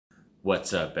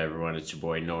What's up, everyone? It's your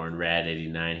boy Norin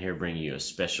Rad89 here, bringing you a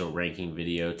special ranking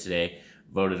video today,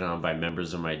 voted on by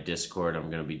members of my Discord. I'm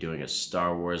going to be doing a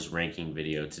Star Wars ranking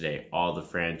video today. All the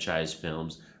franchise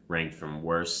films ranked from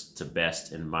worst to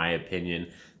best, in my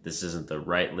opinion. This isn't the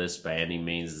right list by any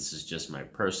means. This is just my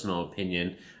personal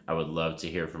opinion. I would love to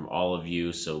hear from all of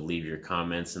you, so leave your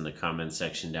comments in the comment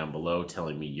section down below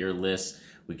telling me your list.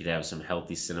 We could have some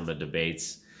healthy cinema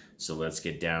debates. So let's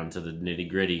get down to the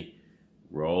nitty-gritty.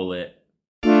 Roll it.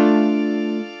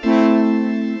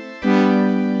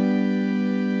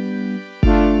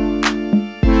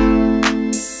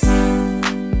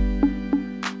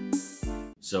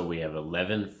 So we have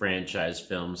 11 franchise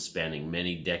films spanning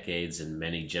many decades and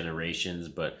many generations,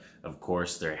 but of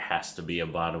course there has to be a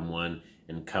bottom one,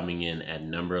 and coming in at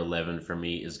number 11 for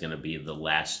me is going to be The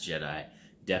Last Jedi.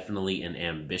 Definitely an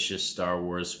ambitious Star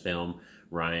Wars film.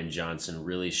 Rian Johnson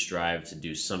really strived to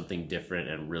do something different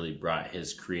and really brought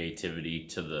his creativity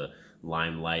to the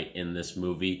limelight in this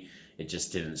movie. It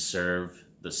just didn't serve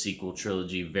the sequel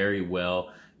trilogy very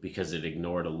well because it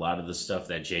ignored a lot of the stuff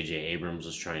that J.J. Abrams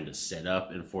was trying to set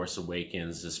up in Force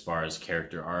Awakens as far as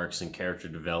character arcs and character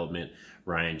development.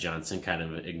 Rian Johnson kind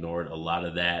of ignored a lot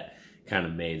of that, kind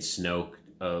of made Snoke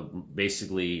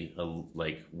basically a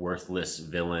worthless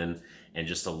villain, and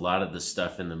just a lot of the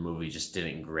stuff in the movie just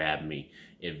didn't grab me.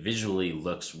 It visually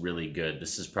looks really good.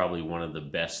 This is probably one of the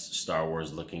best Star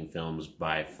Wars looking films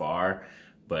by far,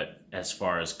 but as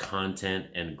far as content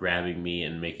and grabbing me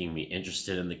and making me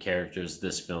interested in the characters,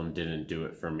 this film didn't do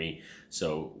it for me.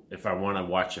 So if I want to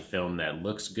watch a film that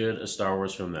looks good, a Star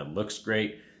Wars film that looks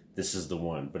great, this is the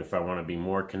one. But if I want to be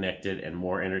more connected and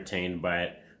more entertained by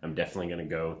it, I'm definitely going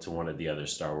to go to one of the other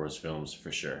Star Wars films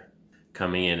for sure.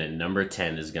 Coming in at number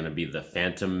 10 is going to be The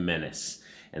Phantom Menace.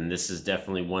 And this is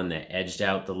definitely one that edged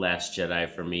out The Last Jedi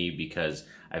for me because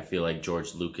I feel like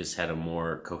George Lucas had a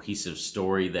more cohesive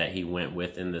story that he went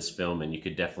with in this film, and you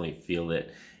could definitely feel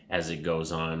it as it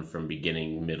goes on from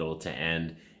beginning, middle to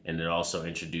end. And it also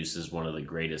introduces one of the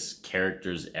greatest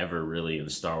characters ever really in the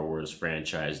Star Wars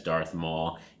franchise, Darth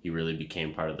Maul. He really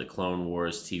became part of the Clone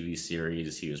Wars TV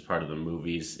series. He was part of the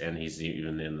movies, and he's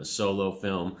even in the Solo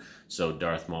film. So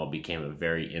Darth Maul became a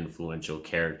very influential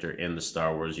character in the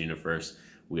Star Wars universe.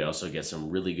 We also get some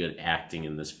really good acting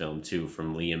in this film too,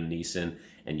 from Liam Neeson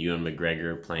and Ewan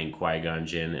McGregor playing Qui-Gon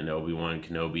Jinn and Obi-Wan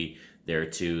Kenobi. There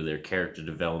too, their character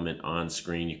development on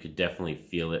screen, you could definitely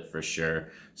feel it for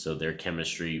sure. So their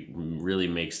chemistry really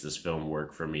makes this film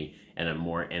work for me, and I'm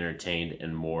more entertained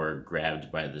and more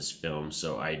grabbed by this film.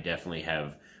 So I definitely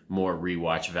have more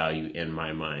rewatch value in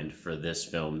my mind for this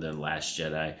film than Last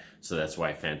Jedi. So that's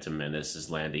why Phantom Menace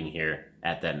is landing here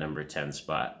at that number 10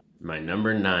 spot. My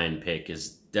number 9 pick is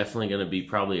definitely going to be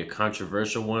probably a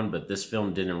controversial one, but this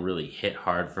film didn't really hit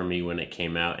hard for me when it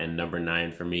came out, and number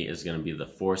 9 for me is going to be The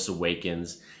Force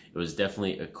Awakens. It was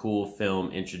definitely a cool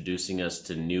film introducing us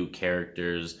to new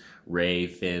characters, Rey,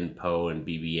 Finn, Poe, and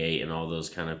BB-8 and all those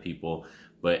kind of people,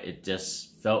 but it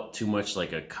just felt too much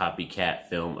like a copycat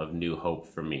film of New Hope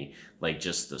for me. Like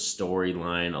just the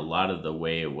storyline, a lot of the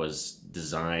way it was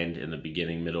designed in the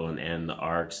beginning, middle, and end, the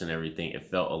arcs and everything, it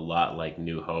felt a lot like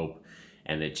New Hope.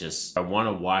 And it just, I want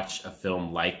to watch a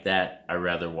film like that. I'd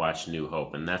rather watch New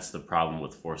Hope. And that's the problem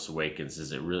with Force Awakens,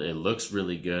 is it looks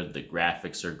really good. The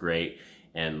graphics are great.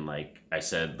 And like I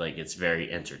said, like it's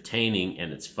very entertaining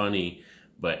and it's funny,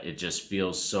 but it just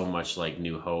feels so much like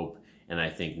New Hope. And I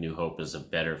think New Hope is a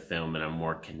better film, and I'm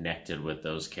more connected with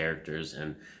those characters.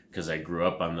 And because I grew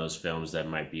up on those films, that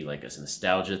might be like a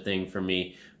nostalgia thing for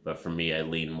me. But for me, I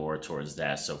lean more towards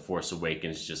that. So Force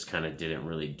Awakens just kind of didn't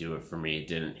really do it for me. It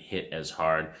didn't hit as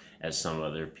hard as some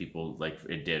other people, like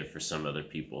it did for some other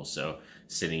people. So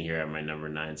sitting here at my number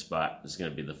 9 spot is going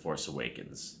to be The Force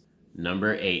Awakens.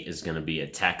 Number 8 is going to be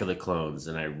Attack of the Clones,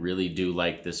 and I really do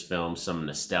like this film. Some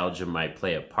nostalgia might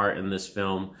play a part in this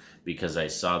film because I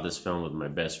saw this film with my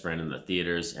best friend in the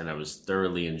theaters, and I was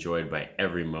thoroughly enjoyed by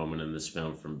every moment in this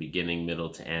film from beginning,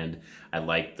 middle to end. I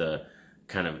liked the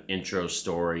kind of intro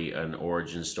story, an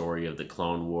origin story of the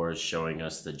Clone Wars, showing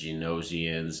us the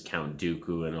Geonosians, Count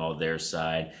Dooku and all their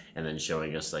side, and then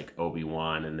showing us like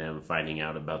Obi-Wan and them finding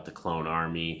out about the clone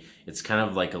army. It's kind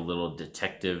of like a little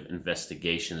detective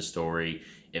investigation story.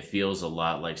 It feels a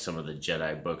lot like some of the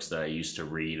Jedi books that I used to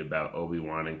read about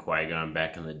Obi-Wan and Qui-Gon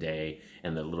back in the day,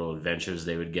 and the little adventures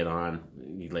they would get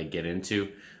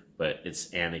into. But it's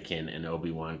Anakin and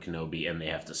Obi-Wan Kenobi, and they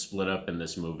have to split up in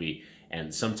this movie.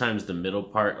 And sometimes the middle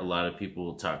part, a lot of people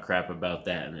will talk crap about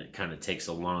that, and it kind of takes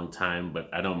a long time, but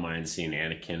I don't mind seeing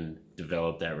Anakin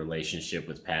develop that relationship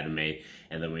with Padme.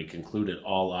 And then we conclude it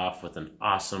all off with an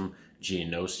awesome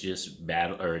Geonosius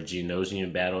battle, or a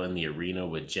Geonosian battle in the arena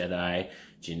with Jedi.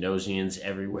 Geonosians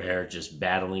everywhere just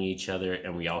battling each other,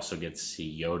 and we also get to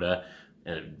see Yoda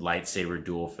and a lightsaber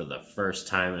duel for the first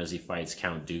time as he fights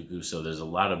Count Dooku. So there's a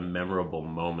lot of memorable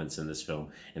moments in this film,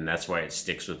 and that's why it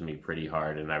sticks with me pretty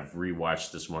hard. And I've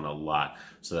rewatched this one a lot,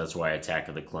 so that's why Attack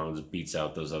of the Clones beats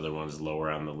out those other ones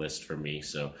lower on the list for me.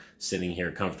 So sitting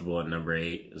here comfortable at number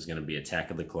 8 is going to be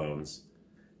Attack of the Clones.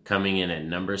 Coming in at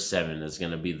number 7 is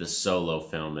going to be the Solo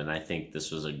film, and I think this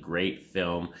was a great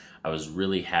film. I was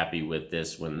really happy with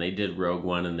this. When they did Rogue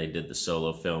One and they did the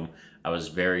Solo film, I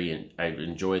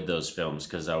enjoyed those films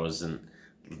because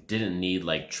didn't need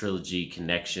like trilogy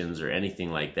connections or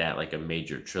anything like that, like a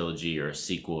major trilogy or a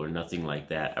sequel or nothing like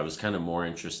that. I was kind of more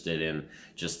interested in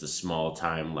just the small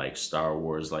time, like Star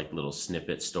Wars, like little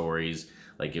snippet stories.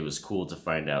 Like it was cool to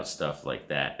find out stuff like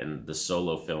that, and the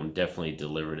Solo film definitely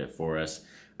delivered it for us.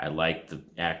 I like the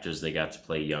actors they got to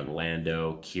play young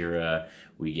Lando, Kira.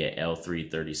 We get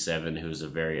L337, who's a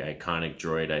very iconic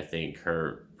droid. I think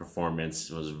her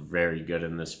performance was very good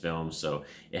in this film. So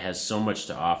it has so much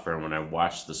to offer. And when I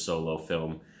watched the Solo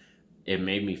film, it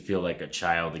made me feel like a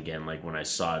child again. Like when I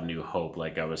saw New Hope,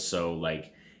 like I was so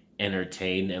like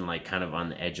entertained and like kind of on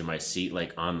the edge of my seat,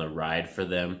 like on the ride for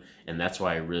them. And that's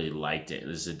why I really liked it.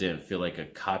 It didn't feel like a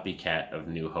copycat of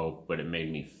New Hope, but it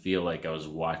made me feel like I was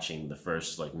watching the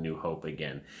first like New Hope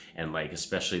again. And like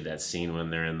especially that scene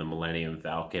when they're in the Millennium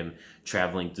Falcon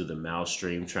traveling through the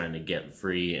Maelstrom trying to get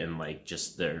free, and like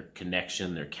just their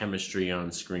connection, their chemistry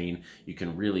on screen, you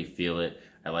can really feel it.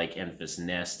 I like Enfys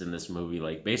Nest in this movie.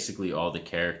 Like basically all the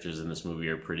characters in this movie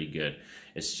are pretty good.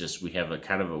 It's just we have a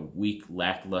kind of a weak,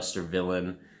 lackluster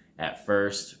villain at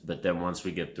first, but then once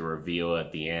we get the reveal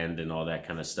at the end and all that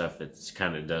kind of stuff, it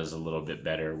kind of does a little bit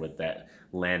better with that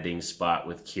landing spot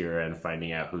with Kira and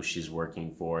finding out who she's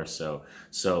working for. So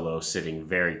Solo sitting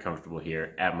very comfortable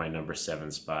here at my number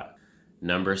 7 spot.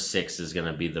 Number 6 is going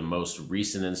to be the most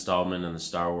recent installment in the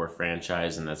Star Wars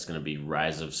franchise, and that's going to be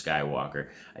Rise of Skywalker.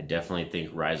 I definitely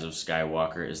think Rise of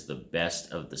Skywalker is the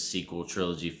best of the sequel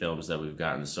trilogy films that we've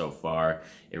gotten so far.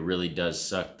 It really does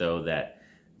suck, though, that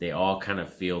they all kind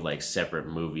of feel like separate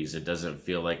movies. It doesn't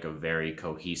feel like a very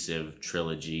cohesive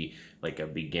trilogy, like a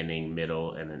beginning,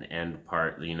 middle, and an end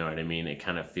part. You know what I mean? It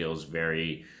kind of feels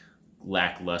very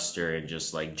lackluster and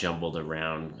just like jumbled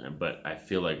around. But I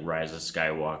feel like Rise of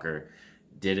Skywalker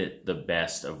did it the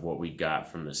best of what we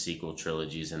got from the sequel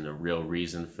trilogies, and the real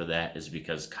reason for that is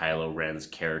because Kylo Ren's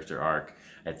character arc.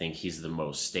 I think he's the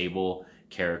most stable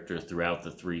character throughout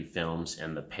the 3 films,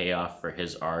 and the payoff for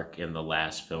his arc in the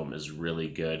last film is really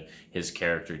good. His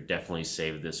character definitely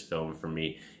saved this film for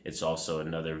me. It's also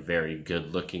another very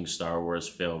good looking Star Wars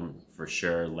film for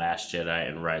sure. Last Jedi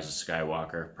and Rise of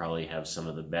Skywalker probably have some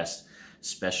of the best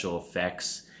special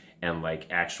effects and like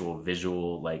actual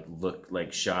visual look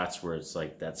like shots where it's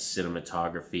like that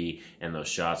cinematography, and those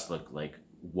shots look like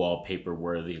wallpaper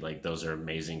worthy. Like those are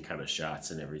amazing kind of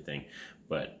shots and everything.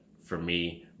 But for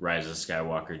me, Rise of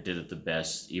Skywalker did it the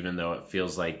best, even though it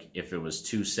feels like if it was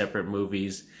 2 separate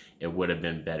movies, it would have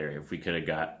been better. If we could have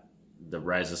got the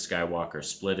Rise of Skywalker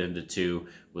split into 2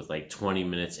 with like 20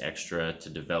 minutes extra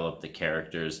to develop the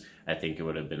characters, I think it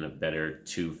would have been a better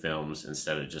 2 films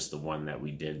instead of just the one that we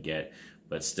did get.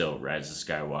 But still, Rise of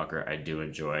Skywalker, I do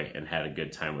enjoy and had a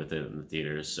good time with it in the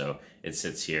theaters, so it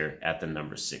sits here at the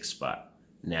number 6 spot.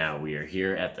 Now we are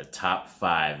here at the top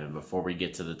 5, and before we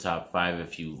get to the top 5,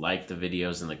 if you like the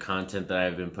videos and the content that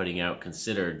I've been putting out,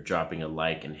 consider dropping a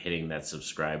like and hitting that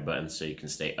subscribe button so you can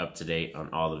stay up to date on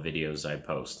all the videos I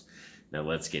post. Now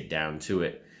let's get down to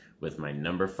it. With my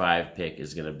number 5 pick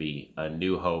is going to be A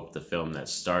New Hope, the film that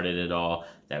started it all,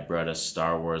 that brought us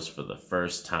Star Wars for the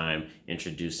first time,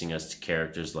 introducing us to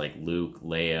characters like Luke,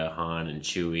 Leia, Han, and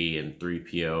Chewie, and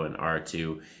 3PO and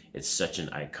R2. It's such an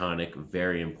iconic,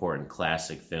 very important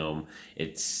classic film.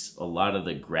 It's a lot of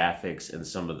the graphics and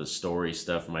some of the story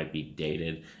stuff might be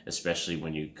dated, especially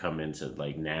when you come into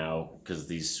like now, because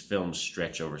these films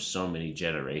stretch over so many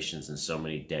generations and so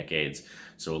many decades.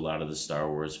 So a lot of the Star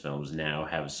Wars films now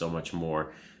have so much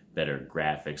more better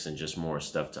graphics and just more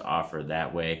stuff to offer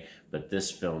that way. But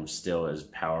this film still is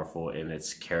powerful in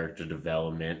its character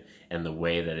development and the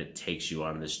way that it takes you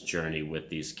on this journey with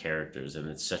these characters. And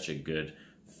it's such a good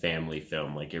family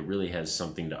film. Like it really has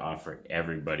something to offer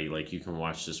everybody. Like you can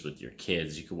watch this with your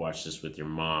kids, you can watch this with your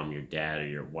mom, your dad, or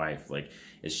your wife. Like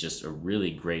it's just a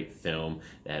really great film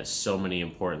that has so many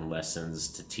important lessons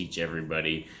to teach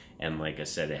everybody. And like I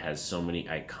said, it has so many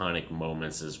iconic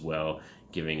moments as well,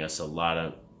 giving us a lot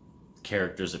of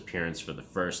character's appearance for the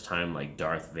first time, like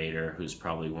Darth Vader, who's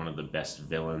probably one of the best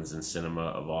villains in cinema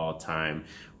of all time.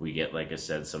 We get, like I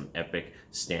said, some epic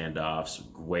standoffs,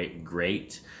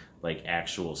 great like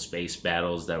actual space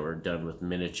battles that were done with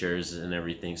miniatures and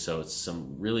everything. So it's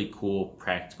some really cool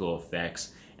practical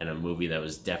effects and a movie that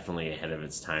was definitely ahead of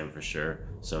its time for sure.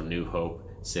 So New Hope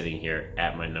sitting here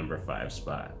at my number 5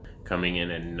 spot. Coming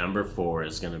in at number 4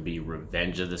 is going to be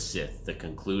Revenge of the Sith, the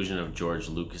conclusion of George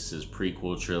Lucas's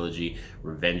prequel trilogy.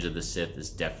 Revenge of the Sith is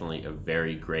definitely a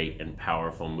very great and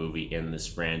powerful movie in this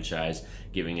franchise,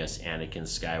 giving us Anakin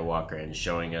Skywalker and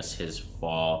showing us his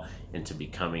fall into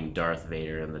becoming Darth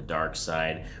Vader and the dark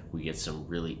side. We get some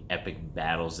really epic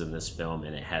battles in this film,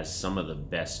 and it has some of the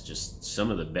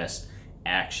best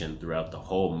action throughout the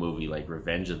whole movie. Like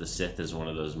Revenge of the Sith is one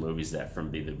of those movies that from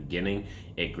the beginning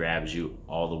it grabs you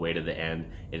all the way to the end.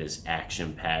 It is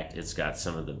action packed. It's got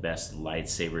some of the best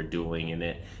lightsaber dueling in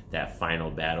it. That final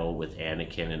battle with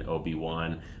Anakin and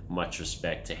Obi-Wan, much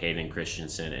respect to Hayden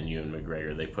Christensen and Ewan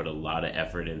McGregor. They put a lot of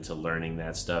effort into learning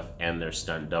that stuff, and their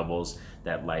stunt doubles.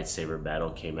 That lightsaber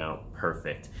battle came out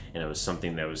perfect, and it was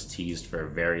something that was teased for a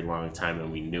very long time,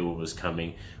 and we knew it was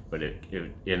coming, but it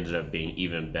ended up being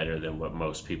even better than what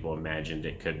most people imagined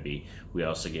it could be. We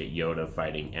also get Yoda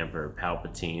fighting Emperor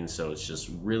Palpatine, so it's just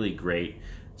really great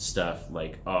stuff.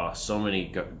 Like, oh, so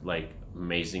many like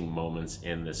amazing moments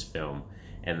in this film,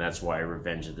 and that's why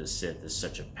Revenge of the Sith is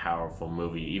such a powerful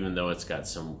movie. Even though it's got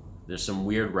there's some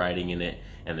weird writing in it,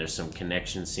 and there's some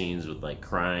connection scenes with like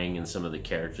crying and some of the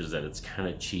characters that it's kind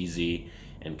of cheesy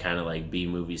and kind of like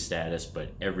B-movie status,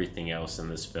 but everything else in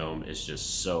this film is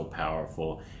just so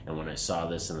powerful. And when I saw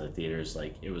this in the theaters,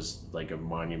 like it was like a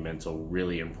monumental,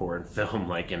 really important film.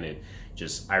 Like, and it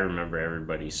just, I remember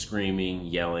everybody screaming,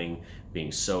 yelling,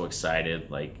 being so excited.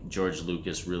 Like George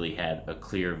Lucas really had a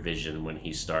clear vision when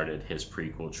he started his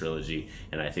prequel trilogy,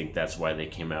 and I think that's why they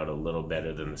came out a little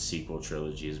better than the sequel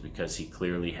trilogies, because he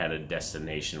clearly had a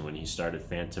destination when he started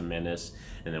Phantom Menace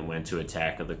and then went to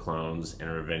Attack of the Clones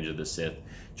and Revenge of the Sith.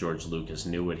 George Lucas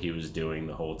knew what he was doing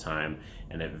the whole time,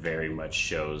 and it very much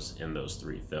shows in those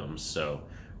 3 films. So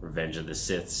Revenge of the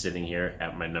Sith sitting here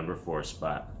at my number 4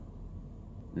 spot.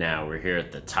 Now we're here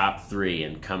at the top 3,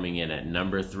 and coming in at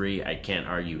number 3, I can't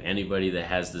argue anybody that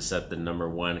has this at the number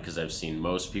 1, because I've seen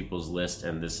most people's list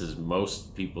and this is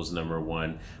most people's number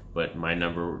 1, but my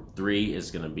number 3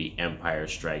 is going to be Empire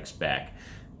Strikes Back,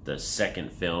 the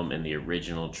second film in the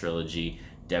original trilogy.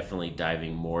 Definitely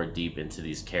diving more deep into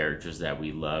these characters that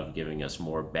we love, giving us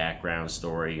more background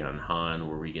story on Han,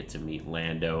 where we get to meet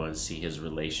Lando and see his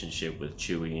relationship with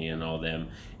Chewie and all them,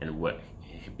 and what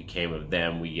became of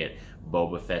them. We get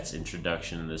Boba Fett's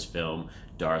introduction in this film.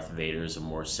 Darth Vader is a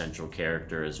more central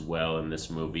character as well in this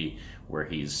movie, where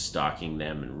he's stalking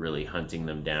them and really hunting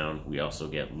them down. We also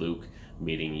get Luke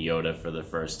meeting Yoda for the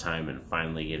first time and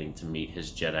finally getting to meet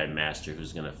his Jedi Master,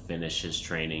 who's going to finish his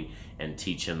training and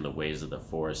teach him the ways of the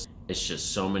Force. It's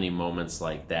just so many moments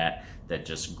like that that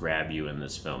just grab you in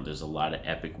this film. There's a lot of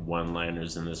epic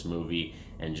one-liners in this movie,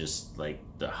 and just like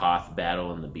the Hoth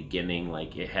battle in the beginning,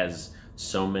 like it has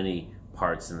so many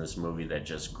parts in this movie that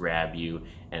just grab you,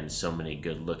 and so many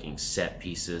good looking set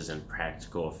pieces and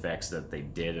practical effects that they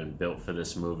did and built for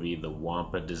this movie. The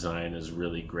Wampa design is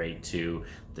really great too.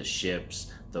 The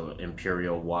ships, the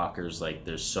Imperial walkers, like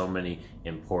there's so many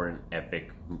important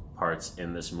epic parts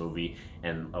in this movie,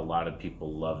 and a lot of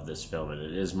people love this film, and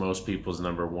it is most people's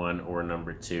number 1 or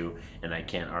number 2, and I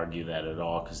can't argue that at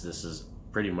all, because this is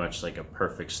pretty much like a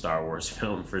perfect Star Wars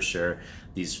film for sure.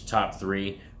 These top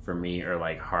 3 for me are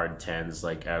like hard 10s.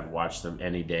 Like I'd watch them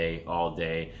any day, all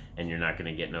day, and you're not going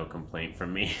to get no complaint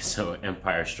from me. So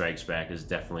Empire Strikes Back is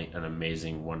definitely an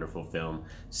amazing, wonderful film,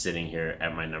 sitting here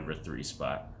at my number 3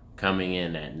 spot. Coming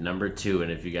in at number 2,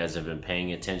 and if you guys have been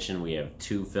paying attention, we have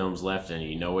 2 films left, and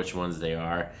you know which ones they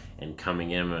are. And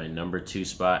coming in my number 2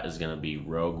 spot is going to be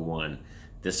Rogue One.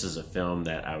 This is a film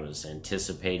that I was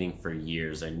anticipating for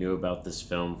years. I knew about this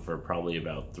film for probably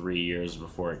about 3 years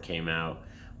before it came out,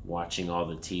 watching all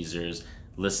the teasers,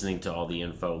 listening to all the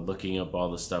info, looking up all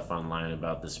the stuff online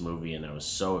about this movie, and I was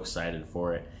so excited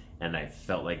for it, and I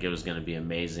felt like it was going to be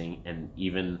amazing. And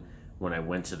even when I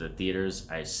went to the theaters,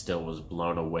 I still was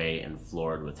blown away and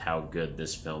floored with how good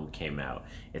this film came out.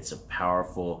 It's a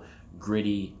powerful,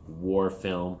 gritty war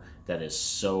film that is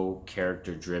so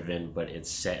character driven, but it's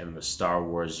set in the Star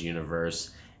Wars universe,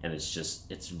 and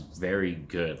it's very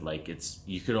good. Like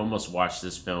you could almost watch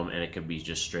this film and it could be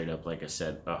just straight up, like I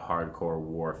said, a hardcore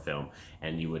war film,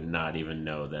 and you would not even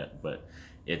know that. But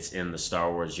it's in the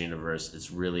Star Wars universe.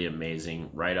 It's really amazing.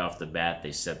 Right off the bat,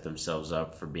 they set themselves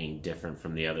up for being different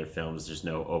from the other films. There's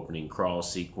no opening crawl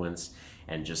sequence,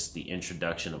 and just the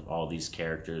introduction of all these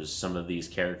characters. Some of these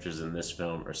characters in this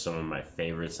film are some of my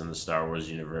favorites in the Star Wars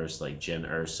universe, like Jyn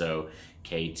Erso,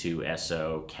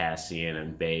 K2SO, Cassian,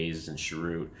 and Baze, and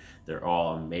Chirrut. They're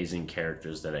all amazing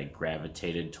characters that I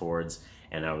gravitated towards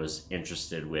and I was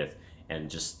interested with. And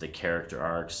just the character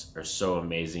arcs are so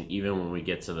amazing, even when we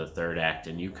get to the third act,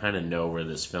 and you kind of know where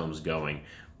this film's going.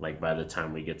 Like, by the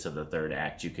time we get to the third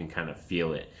act, you can kind of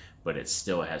feel it, but it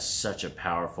still has such a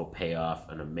powerful payoff,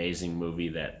 an amazing movie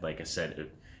that, like I said,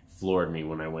 it floored me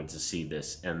when I went to see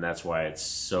this, and that's why it's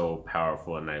so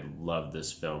powerful, and I love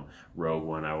this film. Rogue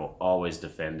One, I will always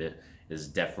defend it. Is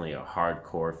definitely a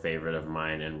hardcore favorite of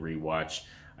mine and rewatch.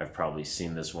 I've probably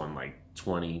seen this one like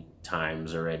 20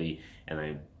 times already, and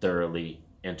I'm thoroughly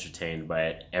entertained by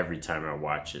it every time I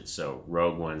watch it. So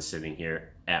Rogue One sitting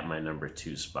here at my number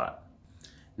 2 spot.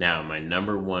 Now, my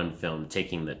number 1 film,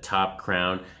 taking the top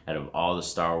crown out of all the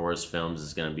Star Wars films,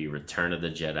 is going to be Return of the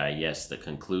Jedi. Yes, the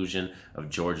conclusion of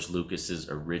George Lucas's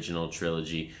original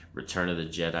trilogy. Return of the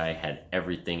Jedi had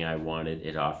everything I wanted.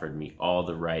 It offered me all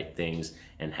the right things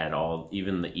and had all,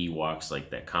 even the Ewoks,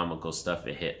 like that comical stuff,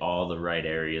 it hit all the right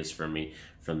areas for me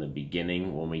from the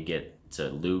beginning when we get to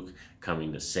Luke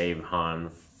coming to save Han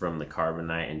from the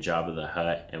Carbonite and Jabba the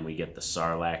Hutt, and we get the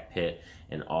Sarlacc pit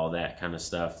and all that kind of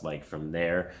stuff, like from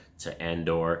there to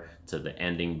Endor to the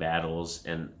ending battles,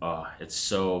 and oh, it's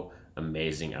so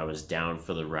amazing. I was down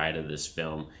for the ride of this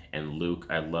film, and Luke,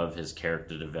 I love his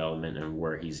character development and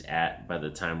where he's at by the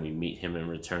time we meet him in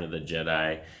Return of the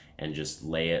Jedi, and just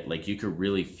Leia, like you could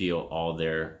really feel all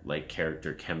their like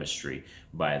character chemistry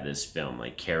by this film,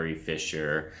 like Carrie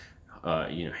Fisher,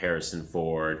 Harrison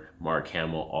Ford, Mark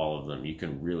Hamill, all of them. You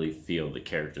can really feel the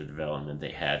character development they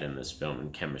had in this film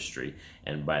and chemistry.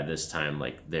 And by this time,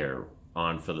 like they're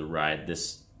on for the ride.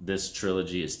 This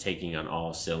trilogy is taking on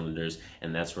all cylinders,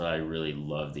 and that's what I really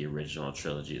love the original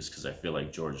trilogy, is because I feel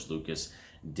like George Lucas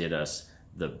did us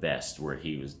the best, where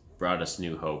he brought us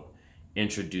New Hope,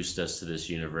 introduced us to this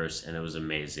universe, and it was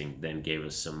amazing. Then gave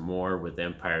us some more with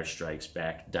Empire Strikes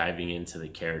Back, diving into the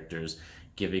characters,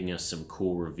 giving us some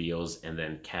cool reveals, and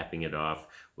then capping it off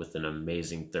with an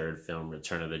amazing third film,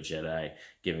 Return of the Jedi,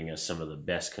 giving us some of the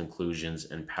best conclusions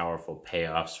and powerful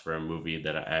payoffs for a movie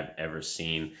that I've ever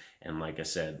seen. And like I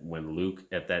said, when Luke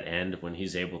at that end, when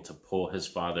he's able to pull his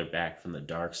father back from the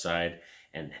dark side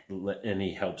and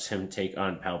he helps him take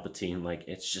on Palpatine, like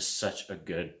it's just such a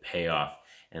good payoff.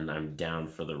 And I'm down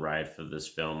for the ride for this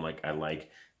film. Like, I like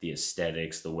the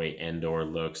aesthetics, the way Endor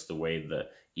looks, the way the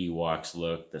Ewoks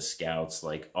look, the scouts,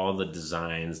 like all the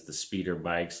designs, the speeder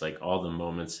bikes, like all the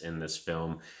moments in this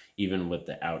film, even with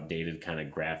the outdated kind of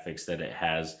graphics that it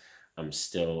has. I'm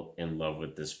still in love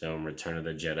with this film. Return of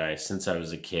the Jedi, since I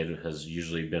was a kid, has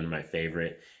usually been my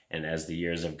favorite. And as the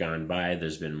years have gone by,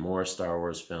 there's been more Star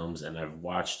Wars films, and I've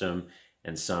watched them,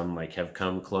 and some like have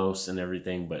come close and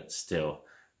everything, but still,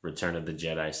 Return of the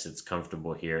Jedi sits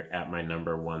comfortable here at my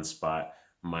number 1 spot,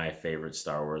 my favorite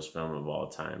Star Wars film of all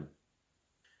time.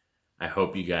 I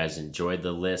hope you guys enjoyed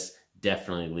the list.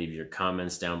 Definitely leave your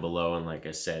comments down below, and like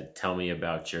I said, tell me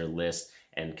about your list,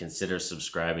 and consider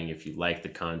subscribing if you like the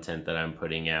content that I'm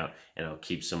putting out, and I'll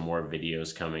keep some more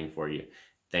videos coming for you.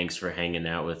 Thanks for hanging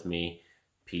out with me.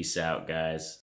 Peace out, guys.